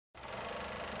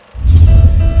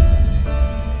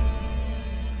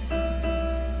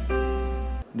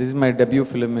This is my debut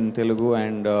film in Telugu,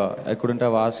 and I couldn't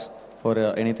have asked for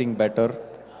anything better.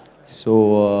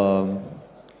 So,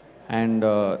 and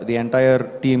the entire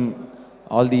team,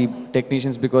 all the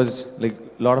technicians, because like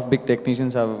a lot of big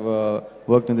technicians have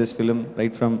worked in this film,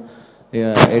 right from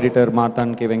editor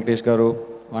Marthan K. Venkatesh Garu,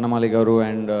 Vanamali Garu,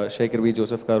 and Shekhar V.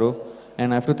 Joseph Garu.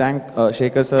 And I have to thank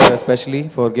Shekhar sir especially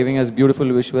for giving us beautiful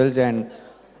visuals and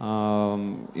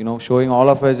showing all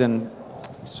of us and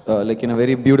like in a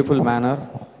very beautiful manner,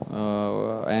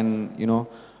 and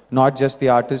not just the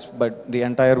artist but the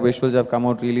entire visuals have come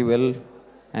out really well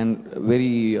and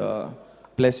very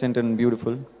pleasant and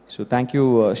beautiful. So thank you,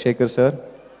 Shekhar sir,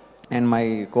 and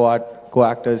my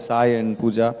co-actors Sai and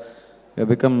Pooja. We have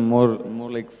become more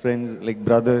like friends, like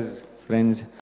brothers, friends.